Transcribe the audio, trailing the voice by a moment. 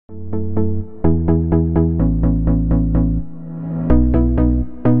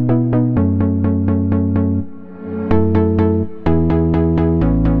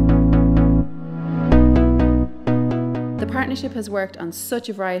has worked on such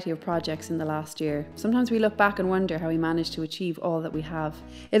a variety of projects in the last year. Sometimes we look back and wonder how we managed to achieve all that we have.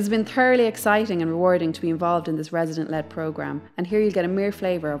 It has been thoroughly exciting and rewarding to be involved in this resident-led programme, and here you'll get a mere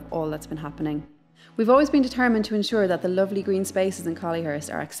flavour of all that's been happening. We've always been determined to ensure that the lovely green spaces in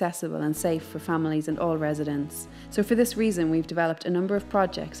Collyhurst are accessible and safe for families and all residents. So for this reason, we've developed a number of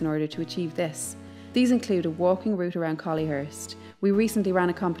projects in order to achieve this. These include a walking route around Collyhurst. We recently ran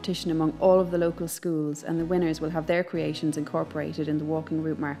a competition among all of the local schools, and the winners will have their creations incorporated in the walking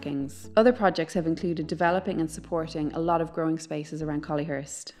route markings. Other projects have included developing and supporting a lot of growing spaces around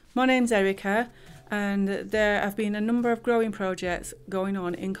Collyhurst. My name's Erica, and there have been a number of growing projects going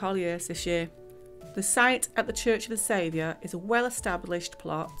on in Collyhurst this year. The site at the Church of the Saviour is a well-established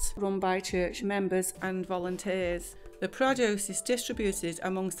plot run by church members and volunteers. The produce is distributed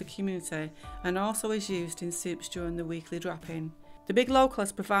amongst the community and also is used in soups during the weekly drop-in. The Big Local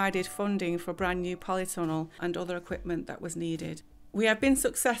has provided funding for a brand new polytunnel and other equipment that was needed. We have been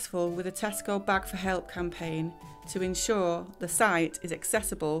successful with the Tesco Bag for Help campaign to ensure the site is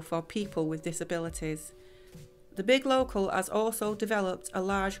accessible for people with disabilities. The Big Local has also developed a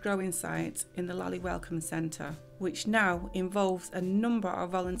large growing site in the Lally Welcome Centre, which now involves a number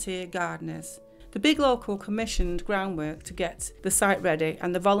of volunteer gardeners. The Big Local commissioned groundwork to get the site ready,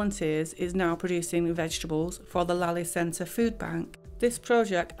 and the volunteers is now producing vegetables for the Lally Centre Food Bank. This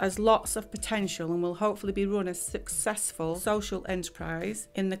project has lots of potential and will hopefully be run as a successful social enterprise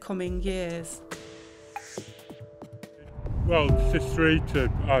in the coming years. Well, it's the street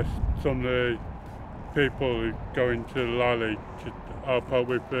to ask some of the people who go into Lally to help out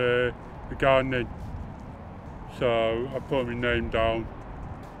with the gardening. So I put my name down.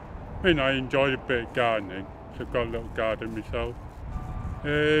 I mean, I enjoy a bit of gardening, so I've got a little garden myself.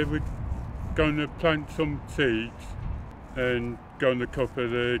 We're going to plant some seeds and going to cover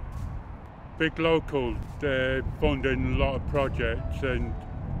the Big Local. They're funding a lot of projects and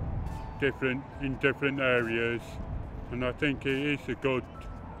in different areas, and I think it is a good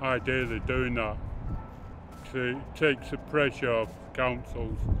idea they're doing that. It takes the pressure off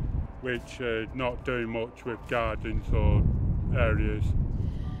councils which are not doing much with gardens or areas.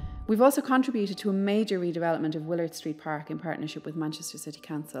 We've also contributed to a major redevelopment of Willard Street Park in partnership with Manchester City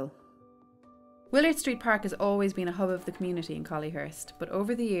Council. Willard Street Park has always been a hub of the community in Collyhurst, but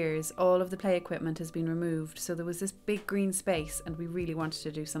over the years all of the play equipment has been removed, so there was this big green space and we really wanted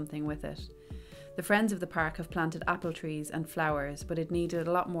to do something with it. The Friends of the Park have planted apple trees and flowers, but it needed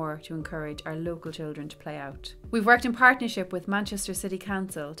a lot more to encourage our local children to play out. We've worked in partnership with Manchester City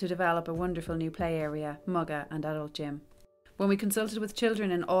Council to develop a wonderful new play area, mugga and adult gym. When we consulted with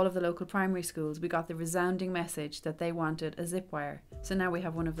children in all of the local primary schools, we got the resounding message that they wanted a zip wire, so now we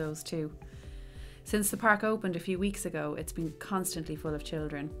have one of those too. Since the park opened a few weeks ago, it's been constantly full of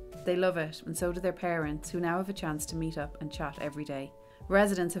children. They love it, and so do their parents, who now have a chance to meet up and chat every day.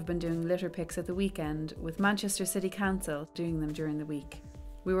 Residents have been doing litter picks at the weekend, with Manchester City Council doing them during the week.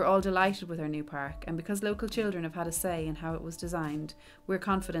 We were all delighted with our new park, and because local children have had a say in how it was designed, we're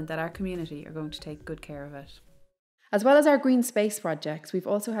confident that our community are going to take good care of it. As well as our green space projects, we've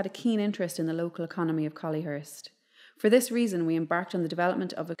also had a keen interest in the local economy of Collyhurst. For this reason, we embarked on the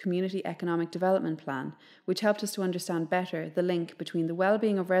development of a community economic development plan, which helped us to understand better the link between the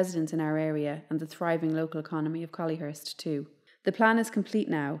well-being of residents in our area and the thriving local economy of Collyhurst too. The plan is complete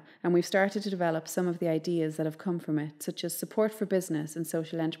now, and we've started to develop some of the ideas that have come from it, such as support for business and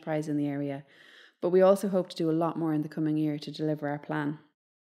social enterprise in the area, but we also hope to do a lot more in the coming year to deliver our plan.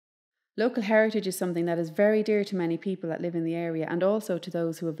 Local heritage is something that is very dear to many people that live in the area and also to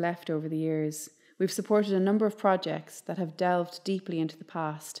those who have left over the years. We've supported a number of projects that have delved deeply into the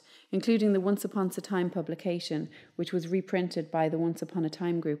past, including the Once Upon a Time publication, which was reprinted by the Once Upon a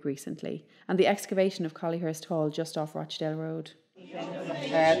Time group recently, and the excavation of Collyhurst Hall just off Rochdale Road.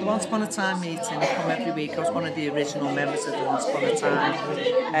 The Once Upon a Time meeting, I come every week. I was one of the original members of the Once Upon a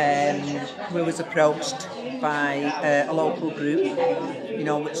Time. We was approached by a local group,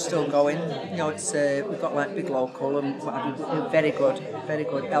 which is still going. It's we've got like Big Local and what have you. Very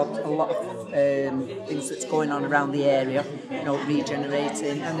good. Helped a lot of things that's going on around the area,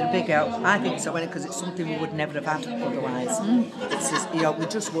 regenerating, and they're a big help. I think so, because it's something we would never have had otherwise. It's just, we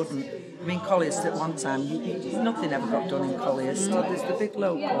just wouldn't. I mean, Collyhurst at one time, nothing ever got done in Collyhurst. There's the Big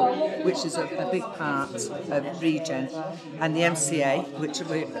Local, which is a big part of Regen, and the MCA, which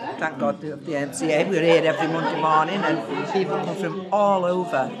we thank God of the MCA. We're here every Monday morning, and people come from all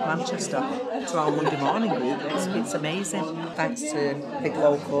over Manchester to our Monday morning group. It's amazing. Thanks to Big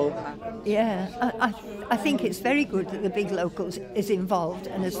Local. Yeah, I think it's very good that the Big Local is involved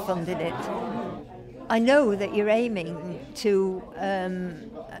and has funded it. I know that you're aiming to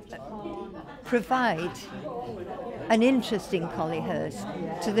provide an interest in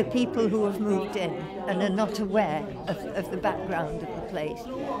Collyhurst to the people who have moved in and are not aware of the background of the place.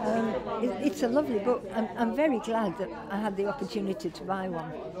 It's a lovely book. I'm very glad that I had the opportunity to buy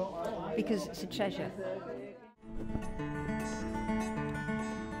one because it's a treasure.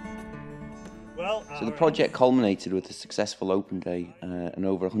 So the project culminated with a successful open day and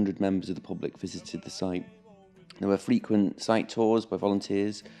over 100 members of the public visited the site. There were frequent site tours by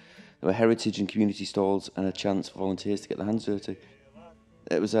volunteers, there were heritage and community stalls and a chance for volunteers to get their hands dirty.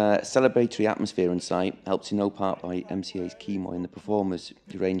 It was a celebratory atmosphere on site, helped in no part by MCA's Keymoy and the performers,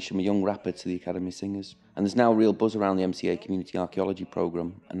 who ranged from a young rapper to the Academy singers. And there's now a real buzz around the MCA Community Archaeology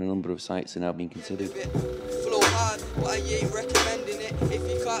programme, and a number of sites are now being considered. Flow hard, but I ain't recommending it. If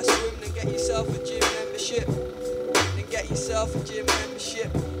you can't swim, then get yourself a gym membership.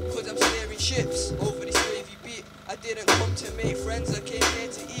 Cause I'm steering ships over this wavy beat. I didn't come to make friends, I came here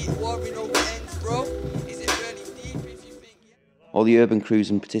to eat. Warring over ends, bro. Is it really deep if you think? All the urban crews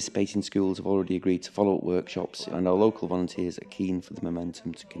and participating schools have already agreed to follow up workshops, and our local volunteers are keen for the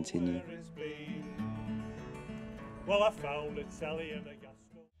momentum to continue. Well, I found it, Sally, and I got.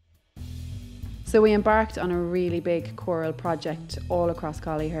 So we embarked on a really big choral project all across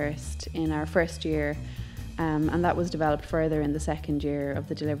Collyhurst in our first year, and that was developed further in the second year of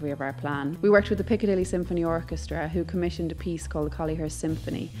the delivery of our plan. We worked with the Piccadilly Symphony Orchestra, who commissioned a piece called the Collyhurst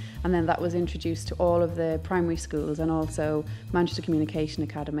Symphony, and then that was introduced to all of the primary schools and also Manchester Communication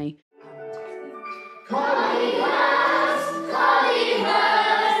Academy. Collyhurst,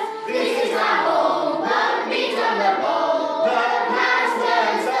 Collyhurst, this is our home, but meet on the bone. The past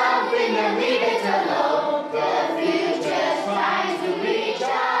learns something and leave it alone. The future's trying to reach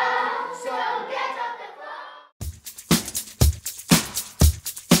out, so get up the phone.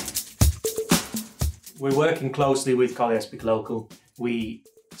 We're working closely with Collyhurst Big Local. We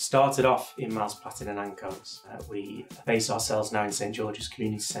started off in Miles Plattin and Ancoats. We base ourselves now in St George's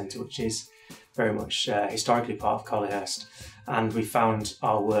Community Centre, which is very much historically part of Collyhurst, and we found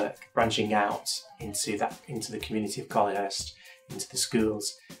our work branching out into the community of Collyhurst, into the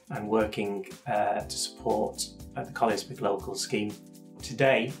schools, and working to support the Collyhurst Big Local scheme.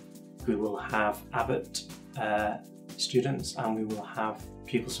 Today we will have Abbott students and we will have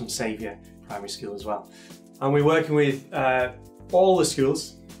pupils from Saviour Primary School as well. And we're working with all the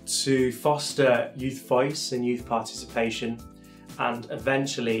schools to foster youth voice and youth participation, and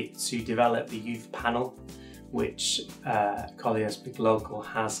eventually to develop the youth panel, which Collyhurst Big Local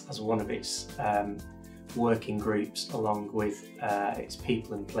has as one of its working groups, along with its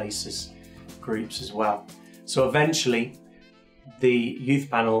people and places groups as well. So eventually the youth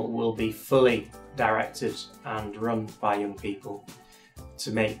panel will be fully directed and run by young people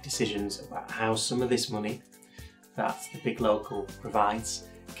to make decisions about how some of this money that the Big Local provides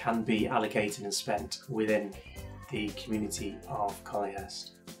can be allocated and spent within the community of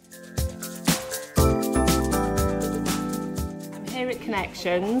Collyhurst. I'm here at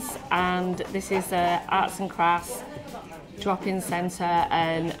Connections, and this is an arts and crafts drop-in centre,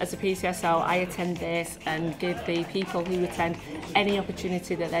 and as a PCSO I attend this and give the people who attend any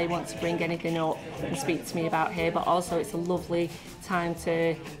opportunity that they want to bring anything up and speak to me about here, but also it's a lovely time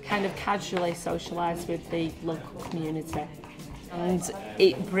to kind of casually socialise with the local community. And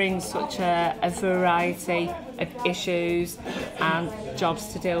it brings such a variety of issues and jobs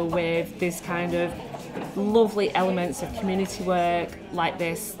to deal with. This kind of lovely elements of community work like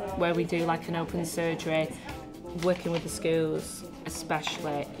this, where we do like an open surgery, working with the schools,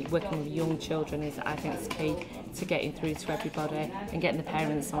 especially working with young children, is I think is key to getting through to everybody and getting the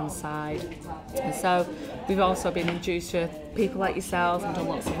parents on side. And so we've also been introduced to people like yourselves and done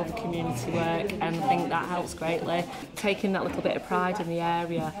lots of other community work, and I think that helps greatly. Taking that little bit of pride in the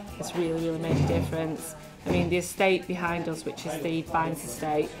area has really made a difference. I mean, the estate behind us, which is the Vines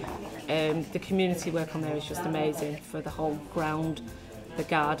estate, the community work on there is just amazing for the whole ground, the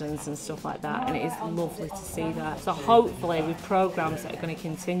gardens and stuff like that, and it is lovely to see that. So hopefully with programmes that are going to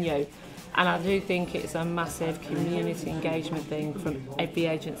continue, and I do think it's a massive community engagement thing from every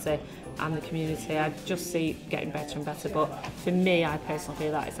agency and the community. I just see it getting better and better, but for me, I personally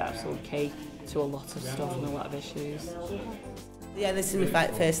feel that it's absolutely key to a lot of stuff and a lot of issues. Yeah, this is my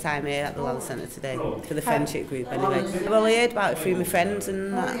first time here at the Land Centre today, for the friendship group anyway. Well, I heard about it through my friends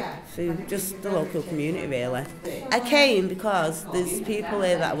and that, through just the local community really. I came because there's people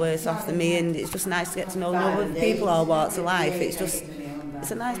here that are worse off than me, and it's just nice to get to know other people, all walks of life. It's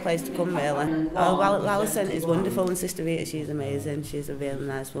a nice place to come really. Land Centre is wonderful, and Sister Rita, she's amazing. She's a really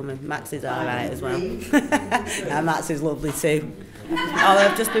nice woman. Max is alright as well. And Max is lovely too. Oh,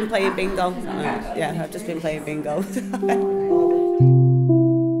 I've just been playing bingo. Yeah, I've just been playing bingo.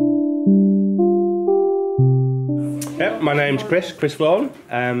 Yeah, my name's Chris Vaughan.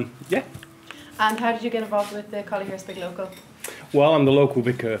 Yeah. And how did you get involved with the Collyhurst Big Local? Well, I'm the local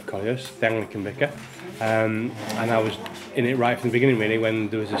vicar of Collyhurst, the Anglican vicar, and I was in it right from the beginning, really, when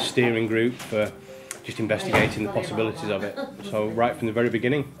there was a steering group for just investigating the possibilities of it. So right from the very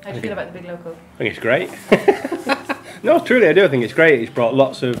beginning. How do you feel about the Big Local? I think it's great. No, truly, I do. I think it's great. It's brought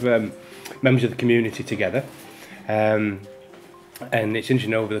lots of members of the community together. And it's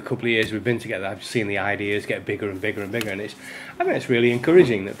interesting, over the couple of years we've been together, I've seen the ideas get bigger and bigger and bigger, and I think it's really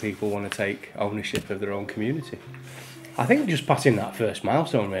encouraging that people want to take ownership of their own community. I think just passing that first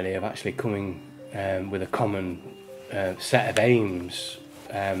milestone, really, of actually coming with a common set of aims,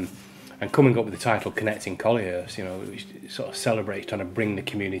 and coming up with the title Connecting Collyhurst, you know, which sort of celebrates trying to bring the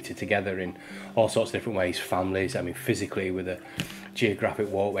community together in all sorts of different ways, families, I mean physically with a geographic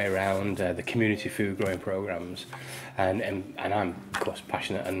walkway around, the community food growing programmes, and I'm of course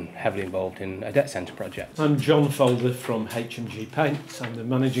passionate and heavily involved in a debt centre project. I'm John Folder from HMG Paints. I'm the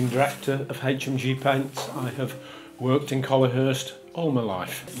Managing Director of HMG Paints. I have worked in Collyhurst all my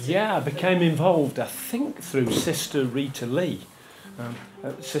life. Yeah, I became involved, I think, through Sister Rita Lee.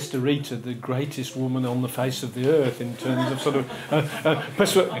 Sister Rita, the greatest woman on the face of the earth in terms of sort of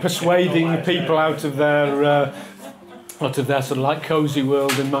persuading people out of their sort of like cosy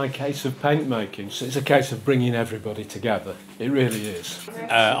world, in my case, of paint making. So it's a case of bringing everybody together. It really is.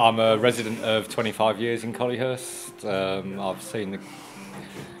 I'm a resident of 25 years in Collyhurst. I've seen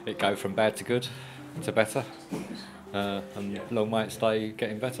it go from bad to good to better, and long may it stay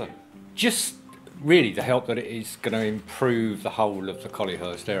getting better. Just really the help that it is going to improve the whole of the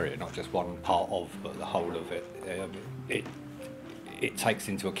Collyhurst area, not just one part of, but the whole of it. It takes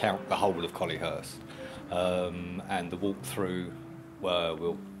into account the whole of Collyhurst, and the walk-through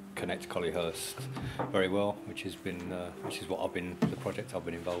will connect Collyhurst very well, which is what the project I've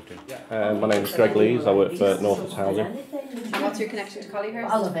been involved in. My name is Greg Lees. I work for Northwood Housing. And what's your connection to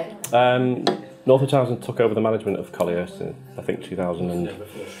Collyhurst? Northwood Housing took over the management of Collyhurst in, I think,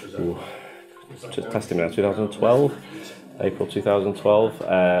 2012, April 2012.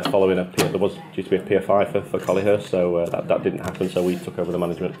 Following there was due to be a PFI for Collyhurst, so that didn't happen. So we took over the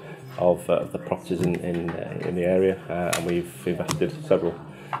management of the properties in the area, and we've invested several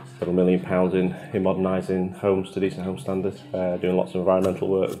 £1 million in modernising homes to decent home standards, doing lots of environmental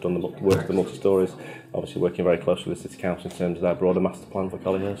work. We've done the work of the multi-stories, obviously working very closely with the City Council in terms of their broader master plan for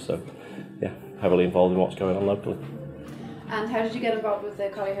Collyhurst. So, yeah, heavily involved in what's going on locally. And how did you get involved with the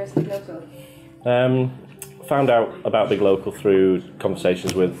Collyhurst Big Local? Found out about Big Local through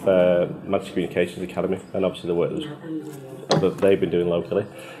conversations with Manchester Communications Academy, and obviously the work that they've been doing locally.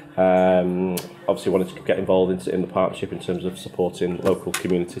 Obviously wanted to get involved in the partnership in terms of supporting local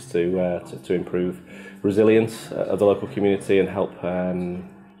communities to improve resilience of the local community and help them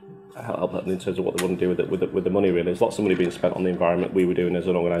in terms of what they want to do with the money. Really, there's lots of money being spent on the environment. We were doing as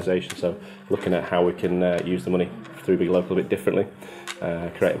an organisation, so looking at how we can use the money through Big Local a bit differently,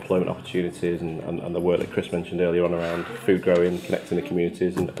 create employment opportunities, and the work that Chris mentioned earlier on around food growing, connecting the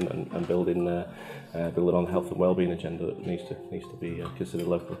communities, and building on the health and wellbeing agenda that needs to be considered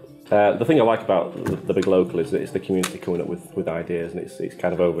locally. The thing I like about the Big Local is that it's the community coming up with ideas, and it's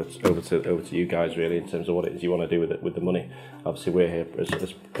kind of over to you guys really in terms of what it is you want to do with the money. Obviously we're here as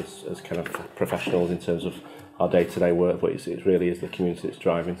kind of professionals in terms of our day-to-day work, but it really is the community that's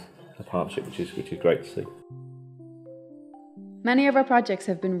driving the partnership, which is great to see. Many of our projects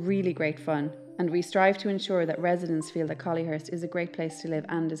have been really great fun, and we strive to ensure that residents feel that Collyhurst is a great place to live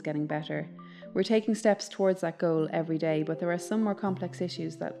and is getting better. We're taking steps towards that goal every day, but there are some more complex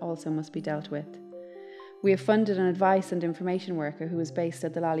issues that also must be dealt with. We have funded an advice and information worker who is based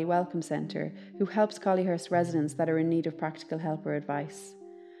at the Lally Welcome Centre, who helps Collyhurst residents that are in need of practical help or advice.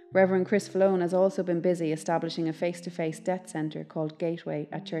 Reverend Chris Falone has also been busy establishing a face-to-face debt centre called Gateway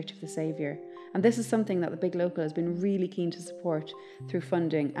at Church of the Saviour, and this is something that the Big Local has been really keen to support through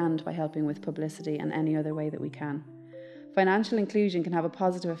funding and by helping with publicity and any other way that we can. Financial inclusion can have a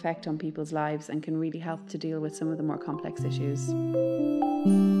positive effect on people's lives and can really help to deal with some of the more complex issues.